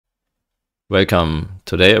Welcome.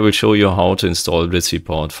 Today I will show you how to install Blitz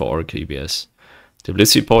Report for Oracle EBS. The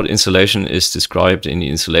Blitz Report installation is described in the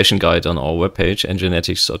installation guide on our webpage,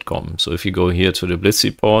 ngenetics.com. So if you go here to the Blitz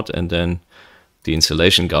Report and then the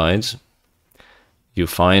installation guide, you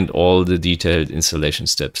find all the detailed installation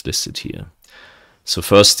steps listed here. So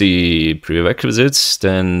first the prerequisites,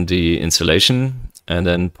 then the installation, and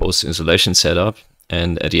then post-installation setup.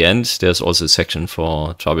 And at the end, there's also a section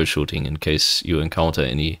for troubleshooting in case you encounter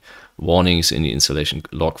any warnings in the installation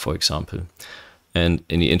log, for example. And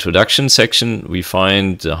in the introduction section, we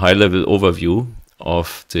find a high-level overview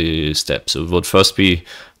of the steps. So it would first be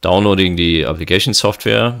downloading the application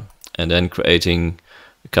software and then creating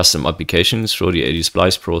custom applications through the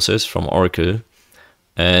adsplice process from Oracle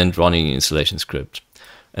and running an installation script.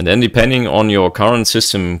 And then depending on your current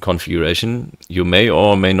system configuration, you may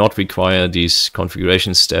or may not require these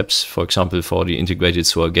configuration steps, for example, for the Integrated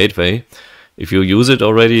SOA Gateway. If you use it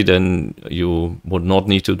already, then you would not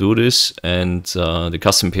need to do this, and the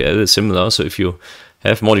CUSTOM.pll is similar. So if you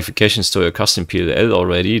have modifications to your CUSTOM.pll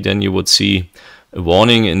already, then you would see a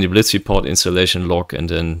warning in the Blitz Report installation log, and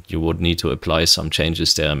then you would need to apply some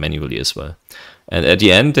changes there manually as well. And at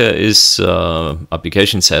the end, there is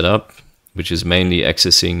application setup, which is mainly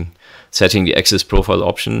setting the access profile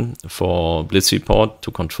option for Blitz Report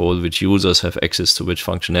to control which users have access to which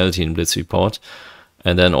functionality in Blitz Report,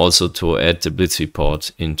 and then also to add the Blitz Report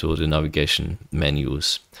into the navigation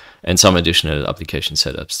menus and some additional application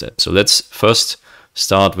setup steps. So let's first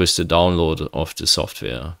start with the download of the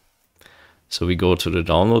software. So we go to the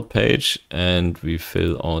download page and we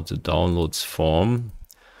fill out the downloads form.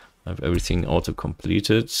 I have everything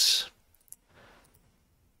auto-completed.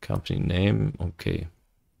 Company name, okay.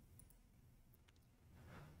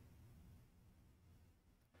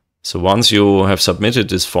 So once you have submitted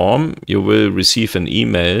this form, you will receive an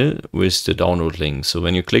email with the download link. So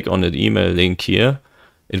when you click on that email link here,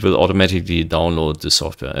 it will automatically download the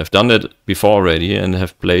software. I've done that before already and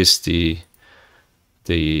have placed the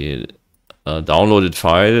downloaded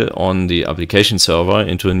file on the application server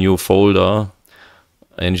into a new folder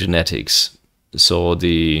in Ngenetics. So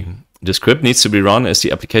the script needs to be run as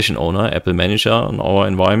the application owner, Apple Manager on our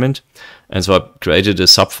environment. And so I created a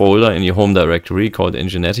subfolder in the home directory called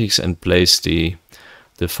Ngenetics and placed the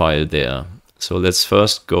file there. So let's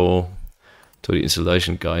first go to the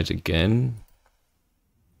installation guide again.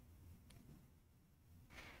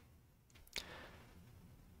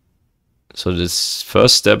 So this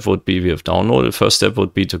first step would be, we have downloaded, first step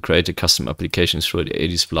would be to create a custom application through the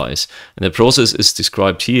adsplice. And the process is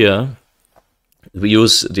described here. We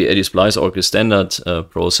use the adsplice Oracle standard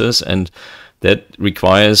process, and that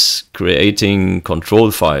requires creating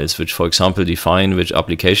control files, which, for example, define which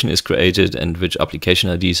application is created and which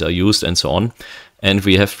application IDs are used and so on. And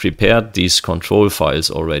we have prepared these control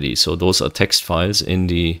files already. So those are text files in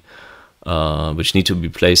the which need to be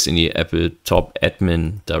placed in the Apple top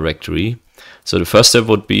admin directory. So the first step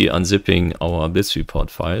would be unzipping our Blitz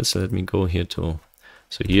Report file. So let me go here to,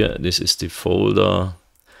 so here, this is the folder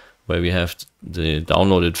where we have the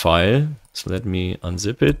downloaded file. So let me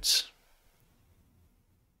unzip it.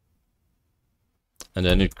 And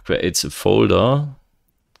then it creates a folder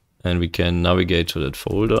and we can navigate to that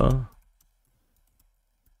folder.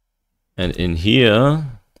 And in here,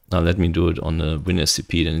 now let me do it on the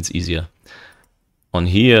WinSCP, then it's easier. On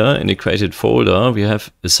here, in the created folder, we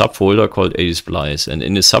have a subfolder called adsplice. And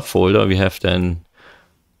in the subfolder, we have then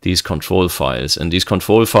these control files. And these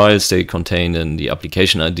control files, they contain then the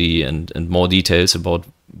application ID and more details about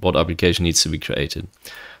what application needs to be created.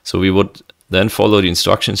 So we would then follow the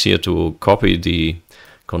instructions here to copy the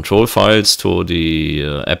control files to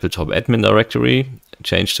the Apple top admin directory,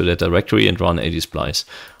 change to that directory and run adsplice.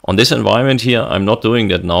 On this environment here, I'm not doing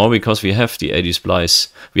that now because we have the adsplice,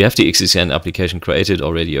 we have the XXEN application created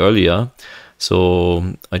already earlier.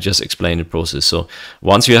 So I just explained the process. So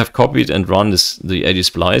once you have copied and run the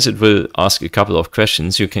adsplice, it will ask a couple of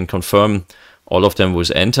questions. You can confirm all of them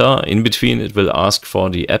with enter. In between, it will ask for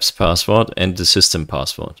the app's password and the system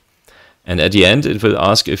password. And at the end, it will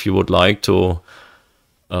ask if you would like to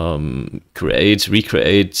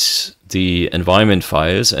recreate the environment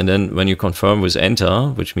files. And then when you confirm with enter,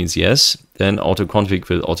 which means yes, then autoconfig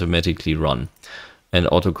will automatically run. And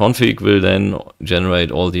autoconfig will then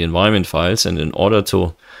generate all the environment files. And in order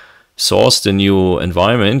to source the new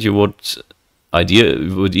environment, you would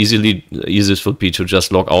easiest would be to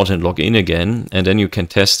just log out and log in again. And then you can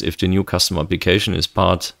test if the new custom application is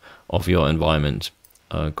part of your environment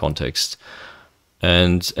context.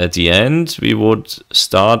 And at the end, we would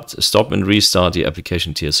stop and restart the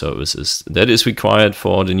application tier services. That is required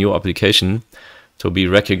for the new application to be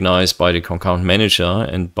recognized by the concurrent manager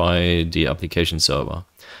and by the application server.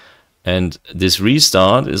 And this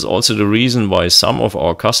restart is also the reason why some of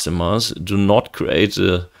our customers do not create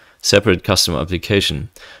a separate custom application.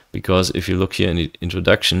 Because if you look here in the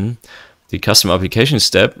introduction, the custom application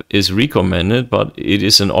step is recommended, but it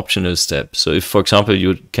is an optional step. So if, for example,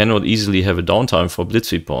 you cannot easily have a downtime for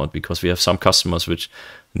Blitz Report, because we have some customers which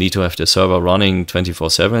need to have their server running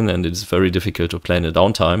 24/7 and it's very difficult to plan a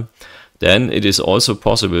downtime, then it is also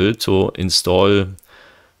possible to install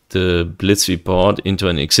the Blitz Report into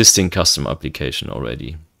an existing custom application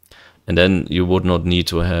already. And then you would not need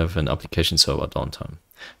to have an application server downtime.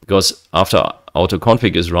 Because after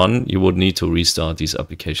autoconfig is run, you would need to restart these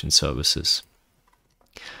application services.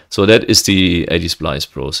 So that is the adsplice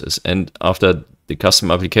process. And after the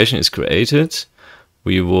custom application is created,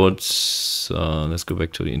 we would, let's go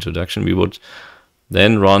back to the introduction, we would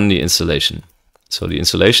then run the installation. So the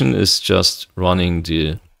installation is just running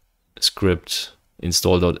the script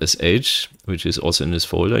install.sh, which is also in this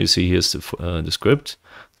folder. You see here's the script.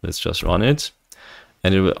 Let's just run it.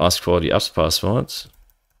 And it will ask for the apps password.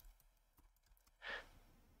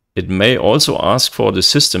 It may also ask for the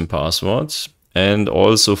system password and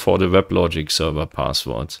also for the WebLogic server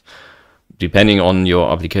password, depending on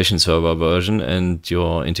your application server version and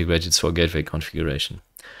your integrated SOA gateway configuration.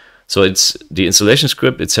 So it's the installation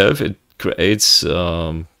script itself. It creates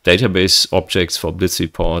database objects for Blitz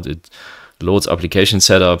Report. It loads application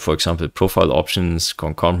setup, for example, profile options,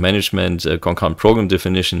 concurrent management, concurrent program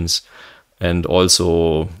definitions, and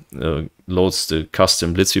also loads the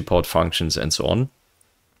custom Blitz Report functions and so on.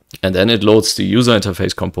 And then it loads the user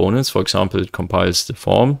interface components. For example, it compiles the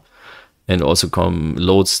form and also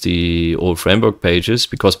loads the OL framework pages,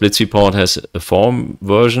 because Blitz Report has a form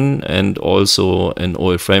version and also an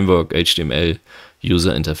OL framework HTML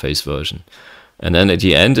user interface version. And then at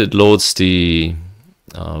the end, it loads the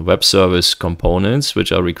web service components,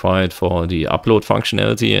 which are required for the upload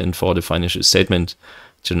functionality and for the financial statement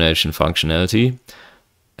generation functionality.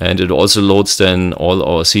 And it also loads then all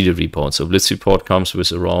our seeded reports. So Blitz Report comes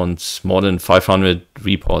with around more than 500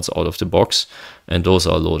 reports out of the box, and those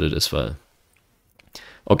are loaded as well.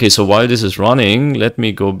 Okay, so while this is running, let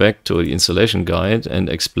me go back to the installation guide and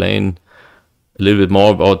explain a little bit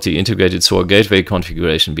more about the integrated SOA gateway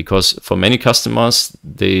configuration, because for many customers,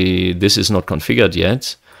 this is not configured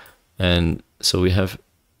yet. And so we have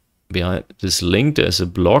behind this link, there's a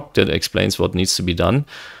blog that explains what needs to be done.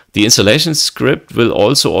 The installation script will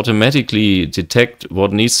also automatically detect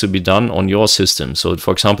what needs to be done on your system. So,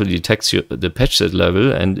 for example, it detects the patch set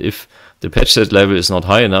level, and if the patch set level is not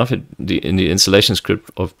high enough, in the installation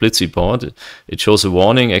script of Blitz Report, it shows a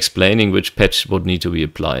warning explaining which patch would need to be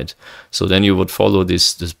applied. So then you would follow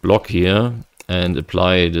this block here and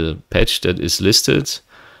apply the patch that is listed.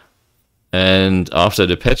 And after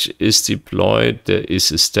the patch is deployed, there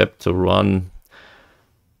is a step to run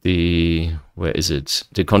the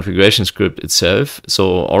configuration script itself.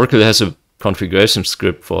 So Oracle has a configuration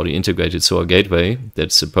script for the integrated SOA gateway.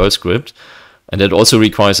 That's a Perl script, and that also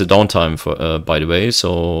requires a downtime for, by the way.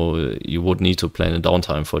 So you would need to plan a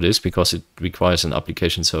downtime for this, because it requires an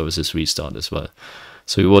application services restart as well.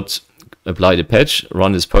 So you would apply the patch,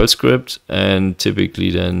 run this Perl script, and typically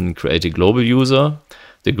then create a global user.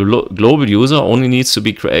 The global user only needs to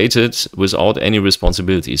be created without any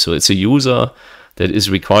responsibility. So it's a user that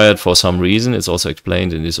is required for some reason. It's also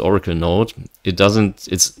explained in this Oracle note.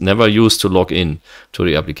 It's never used to log in to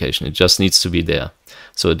the application. It just needs to be there.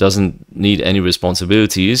 So it doesn't need any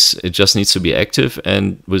responsibilities. It just needs to be active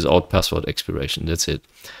and without password expiration. That's it.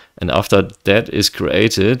 And after that is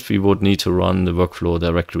created, we would need to run the workflow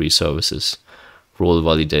directory services role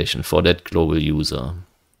validation for that global user.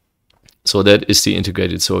 So that is the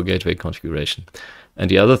integrated SOA gateway configuration.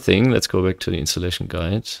 And the other thing, let's go back to the installation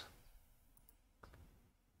guide.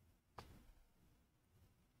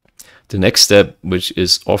 The next step, which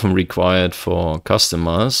is often required for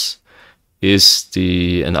customers, is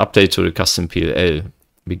an update to the CUSTOM.pll.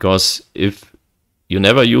 Because if you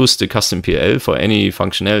never use the CUSTOM.pll for any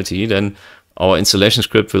functionality, then our installation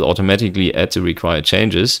script will automatically add the required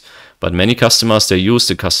changes. But many customers, they use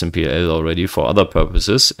the CUSTOM.pll already for other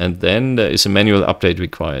purposes, and then there is a manual update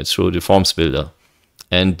required through the forms builder.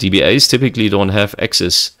 And DBAs typically don't have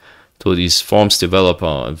access to this forms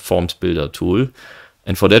developer and forms builder tool.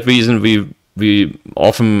 And for that reason, we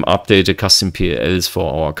often update the CUSTOM.plls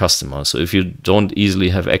for our customers. So if you don't easily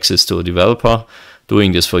have access to a developer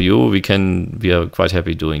doing this for you, we are quite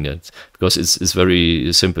happy doing that, because it's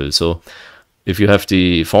very simple. So if you have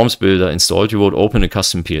the forms builder installed, you would open a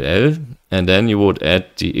CUSTOM.pll, and then you would add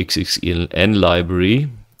the XXEN library.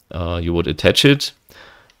 You would attach it,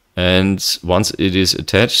 And once it is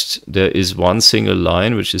attached, there is one single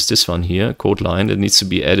line, which is this one here, code line, that needs to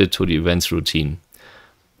be added to the events routine,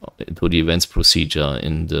 to the events procedure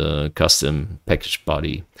in the custom package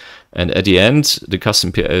body. And at the end, the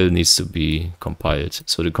custom.pl needs to be compiled.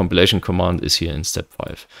 So the compilation command is here in step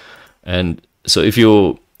 5. And so if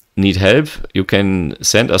you need help, you can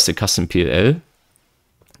send us the custom.pl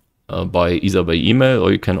either by email,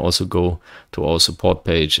 or you can also go to our support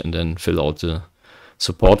page and then fill out the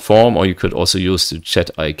support form, or you could also use the chat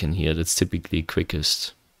icon here. That's typically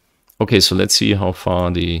quickest. Okay, so let's see how far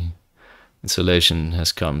the installation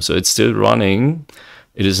has come. So it's still running.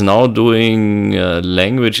 It is now doing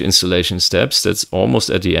language installation steps. That's almost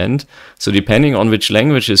at the end. So depending on which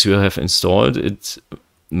languages you have installed, it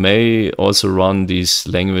may also run these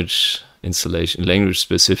language installation, language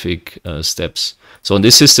specific steps. So on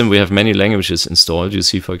this system, we have many languages installed. You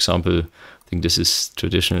see, for example, I think this is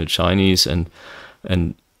traditional Chinese, and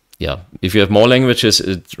yeah, if you have more languages,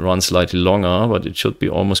 it runs slightly longer, but it should be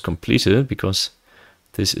almost completed because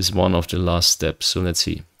this is one of the last steps. So let's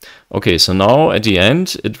see. Okay, so now at the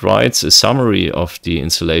end, it writes a summary of the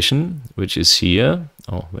installation, which is here.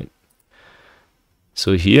 Oh, wait.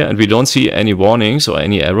 So here, and we don't see any warnings or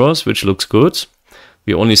any errors, which looks good.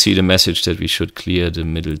 We only see the message that we should clear the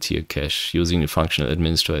middle tier cache using the functional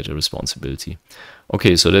administrator responsibility.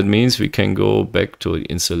 Okay, so that means we can go back to the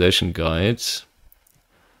installation guide.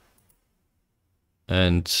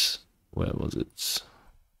 And where was it?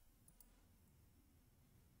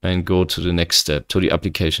 And go to the next step, to the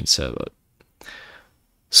application server.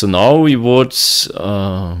 So now we would,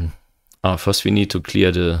 first we need to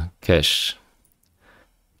clear the cache.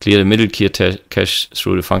 Clear the middle tier cache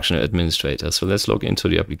through the functional administrator. So let's log into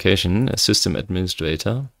the application as system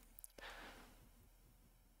administrator.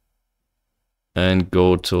 And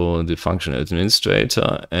go to the functional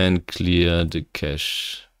administrator and clear the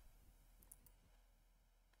cache.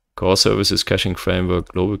 Core services, caching framework,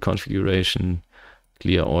 global configuration,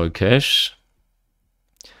 clear all cache.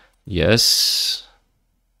 Yes.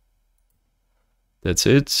 That's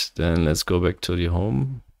it. Then let's go back to the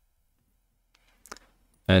home.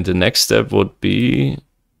 And the next step would be,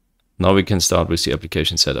 now we can start with the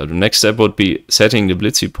application setup. The next step would be setting the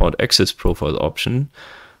Blitz Report Access profile option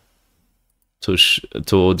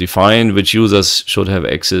to define which users should have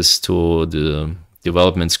access to the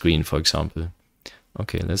development screen, for example.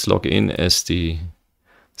 Okay, let's log in as the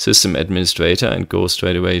system administrator and go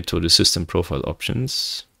straight away to the system profile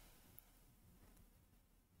options.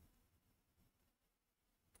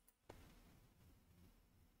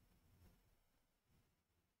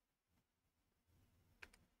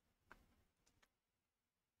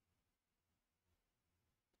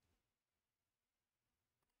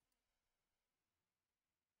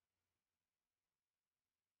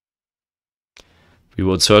 We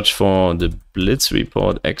would search for the Blitz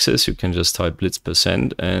Report Access. You can just type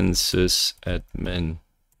Blitz% and sysadmin.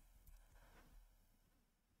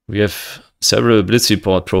 We have several Blitz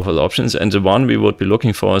Report profile options, and the one we would be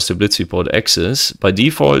looking for is the Blitz Report Access. By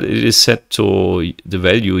default, it is set to the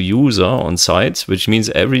value user on site, which means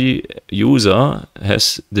every user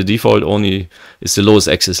has the default only is the lowest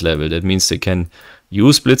access level. That means they can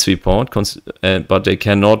use Blitz Report, but they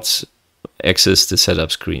cannot access the setup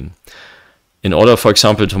screen. In order, for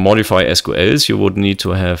example, to modify SQLs, you would need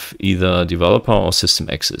to have either developer or system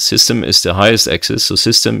access. System is the highest access, so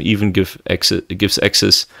system even gives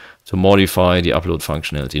access to modify the upload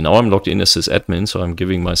functionality. Now I'm logged in as sysadmin, so I'm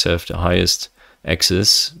giving myself the highest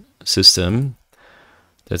access system.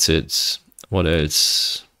 That's it. What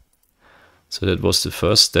else? So that was the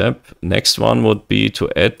first step. Next one would be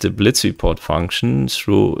to add the Blitz Report function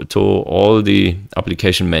to all the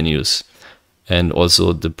application menus, and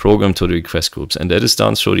also the program to the request groups. And that is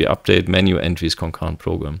done through the update menu entries concurrent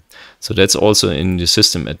program. So that's also in the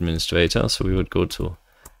system administrator. So we would go to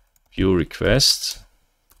view request,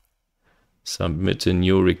 submit a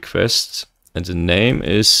new request, and the name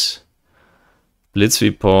is Blitz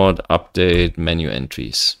Report update menu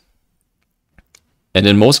entries. And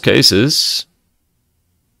in most cases,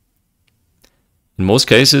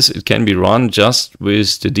 it can be run just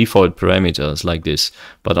with the default parameters like this.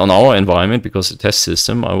 But on our environment, because the test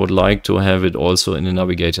system, I would like to have it also in the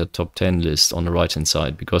Navigator top 10 list on the right hand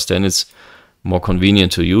side, because then it's more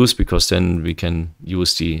convenient to use, because then we can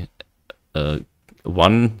use the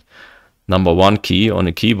number one key on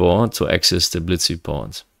a keyboard to access the Blitz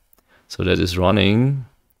report. So that is running.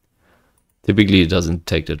 Typically it doesn't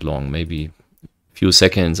take that long, maybe a few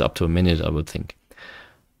seconds up to a minute, I would think.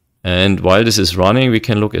 And while this is running, we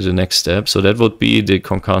can look at the next step. So that would be the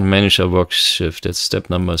concurrent manager work shift. That's step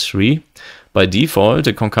number 3. By default,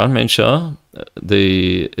 the concurrent manager,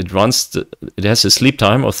 it has a sleep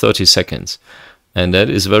time of 30 seconds. And that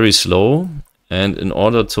is very slow. And in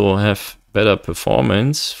order to have better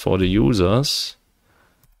performance for the users,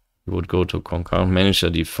 we would go to concurrent manager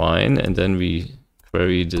define, and then we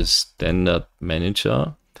query the standard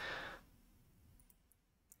manager.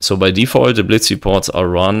 So by default, the Blitz reports are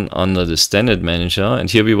run under the standard manager, and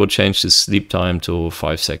here we would change the sleep time to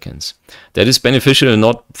 5 seconds. That is beneficial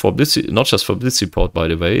not just for Blitz report, by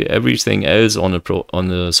the way. Everything else on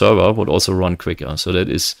the server would also run quicker. So that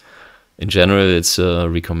is, in general, it's a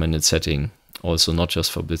recommended setting, also not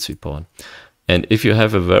just for Blitz report. And if you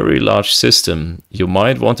have a very large system, you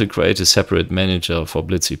might want to create a separate manager for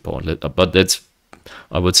Blitz report. But that's,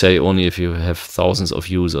 I would say, only if you have thousands of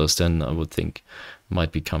users, then I would think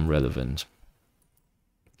might become relevant.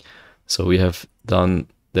 So we have done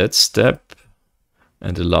that step,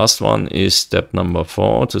 and the last one is step number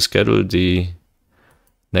 4, to schedule the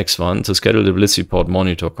next one, to schedule the Blitz report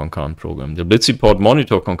monitor concurrent program. The Blitz report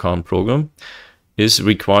monitor concurrent program is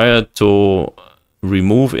required to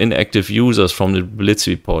remove inactive users from the Blitz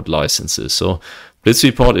report licenses. So Blitz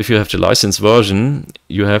report, if you have the license version,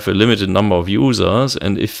 you have a limited number of users,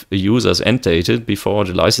 and if a user is end dated before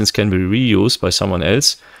the license can be reused by someone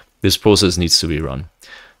else, this process needs to be run.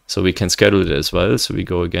 So we can schedule it as well. So we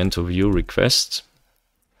go again to view request,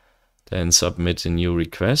 then submit a new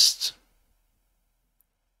request.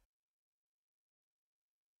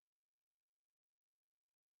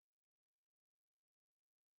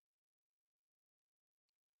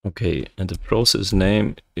 Okay, and the process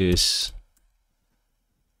name is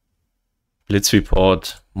Blitz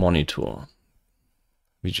report monitor.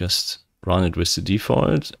 We just run it with the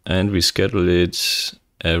default, and we schedule it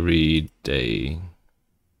every day.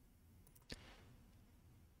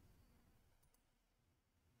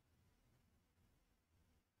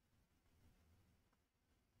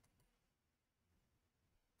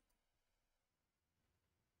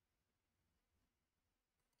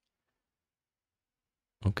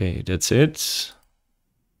 Okay, that's it.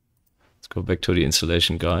 Let's go back to the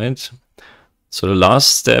installation guide. So the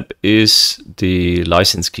last step is the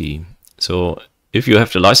license key. So if you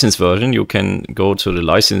have the license version, you can go to the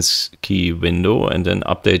license key window and then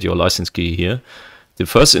update your license key here. The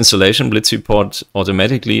first installation, Blitz report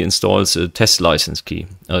automatically installs a test license key,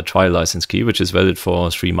 a trial license key, which is valid for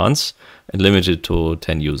 3 months and limited to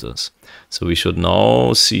 10 users. So we should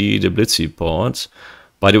now see the Blitz report.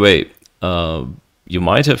 By the way, you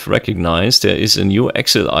might have recognized there is a new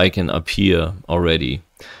Excel icon up here already.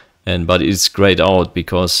 But it's grayed out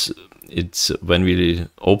because it's when we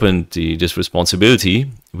opened this responsibility,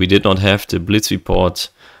 we did not have the Blitz report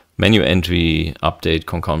menu entry update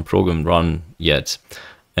concurrent program run yet.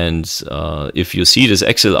 And if you see this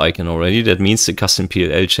Excel icon already, that means the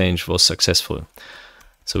CUSTOM.pll change was successful.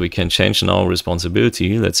 So we can change now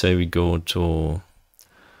responsibility. Let's say we go to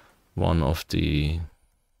one of the,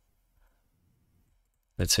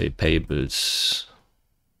 let's say, payables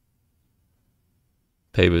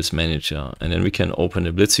manager, and then we can open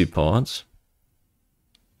the Blitz report,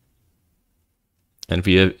 and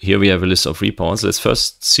here we have a list of reports. Let's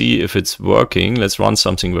first see if it's working. Let's run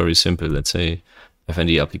something very simple. Let's say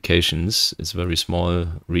F&D applications. It's a very small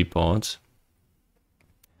report,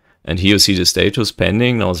 and here you see the status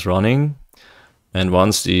pending. Now it's running, and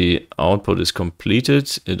once the output is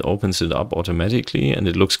completed, it opens it up automatically, and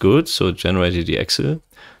it looks good. So it generated the Excel,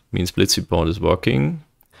 means Blitz report is working.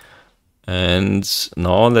 And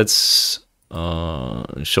now let's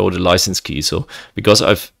show the license key. So because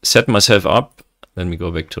I've set myself up, let me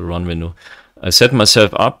go back to the run window. I set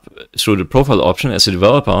myself up through the profile option as a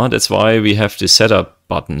developer. That's why we have the setup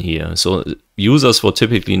button here. So users will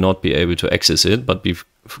typically not be able to access it, but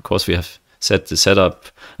because we have set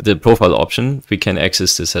the profile option, we can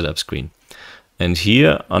access the setup screen. And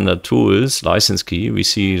here under tools, license key, we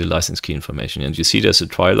see the license key information. And you see there's a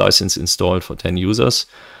trial license installed for 10 users.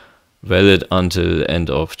 Valid until end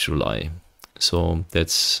of July. So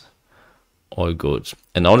that's all good.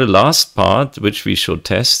 And now the last part, which we should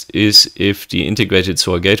test, is if the integrated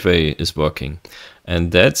SOA gateway is working.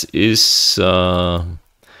 And that is that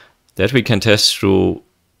we can test through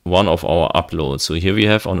one of our uploads. So here we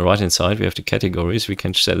have on the right hand side, we have the categories. We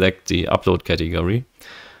can select the upload category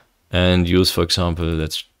and use, for example,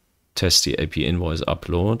 let's test the AP invoice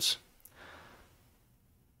upload.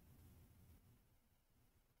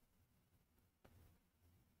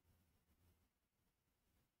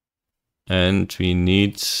 And we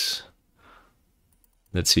need,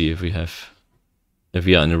 let's see if we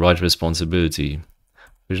are in the right responsibility.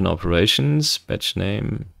 Vision operations, batch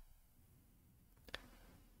name.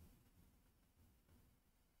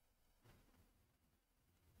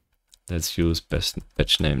 Let's use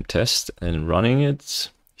batch name test and running it.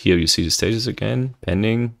 Here you see the status again,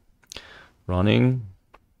 pending, running.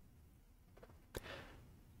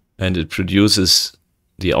 And it produces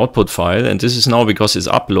the output file. And this is now, because it's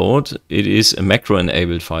upload, it is a macro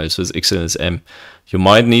enabled file. So it's XLSM. You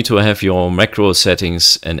might need to have your macro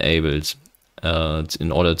settings enabled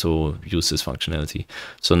in order to use this functionality.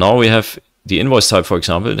 So now we have the invoice type, for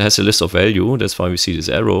example. It has a list of value. That's why we see this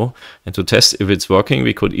arrow. And to test if it's working,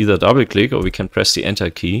 we could either double click or we can press the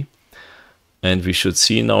enter key. And we should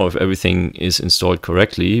see now if everything is installed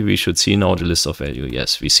correctly. We should see now the list of value.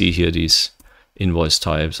 Yes, we see here these invoice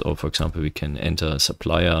types, or for example, we can enter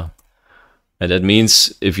supplier. And that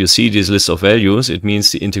means if you see this list of values, it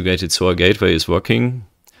means the integrated SOA gateway is working.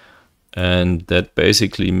 And that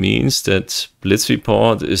basically means that Blitz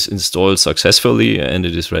Report is installed successfully and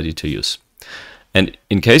it is ready to use. And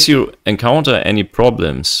in case you encounter any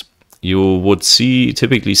problems, you would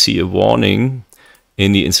typically see a warning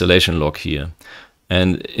in the installation log here.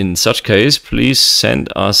 And in such case, please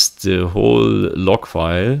send us the whole log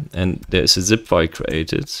file, and there's a zip file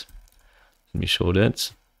created. Let me show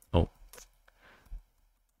that. Oh,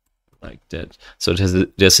 like that. So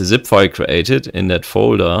there's a zip file created in that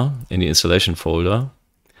folder, in the installation folder.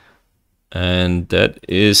 And that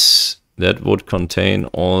would contain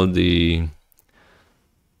all the,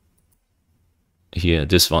 here,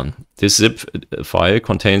 this one. This zip file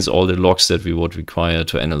contains all the logs that we would require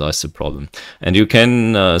to analyze the problem. And you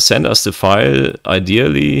can send us the file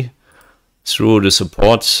ideally through the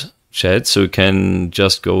support chat. So you can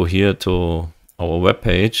just go here to our web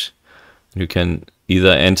page. You can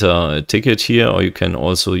either enter a ticket here, or you can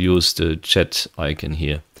also use the chat icon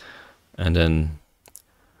here. And then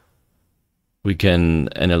we can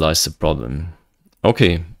analyze the problem.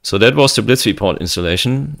 Okay, so that was the Blitz Report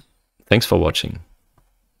installation. Thanks for watching.